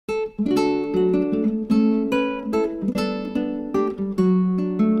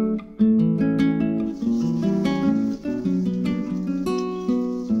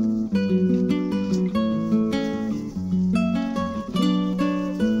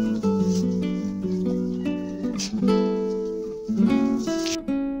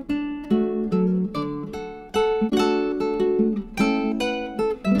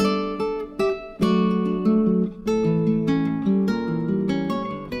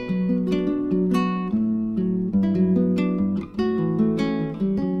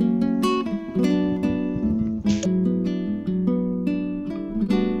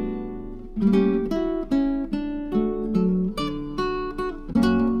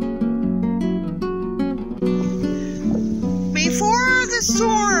Before the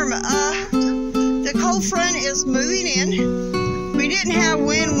storm, the cold front is moving in. We didn't have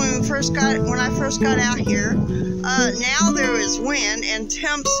wind when I first got out here. Now there is wind and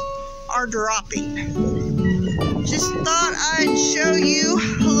temps are dropping. Just thought I'd show you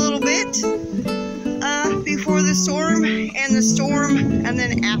a little bit before the storm and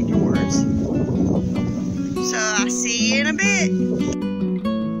then afterwards. So I'll see you in a bit.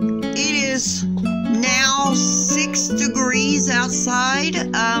 It is now 6 degrees outside.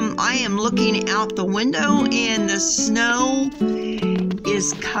 I am looking out the window and the snow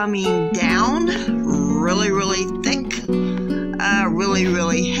is coming down really thick,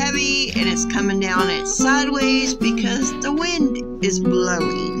 really heavy, and it's coming down at sideways because the wind is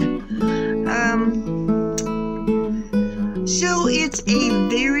blowing. So it's a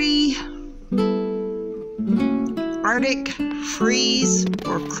very Arctic freeze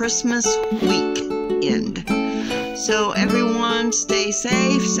for Christmas weekend. So everyone stay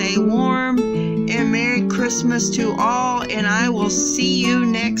safe, stay warm, and Merry Christmas to all, and I will see you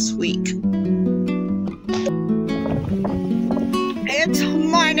next week. It's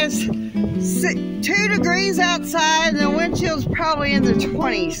minus 2 degrees outside, and the wind chill's probably in the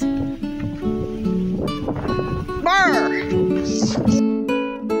 20s. Brr!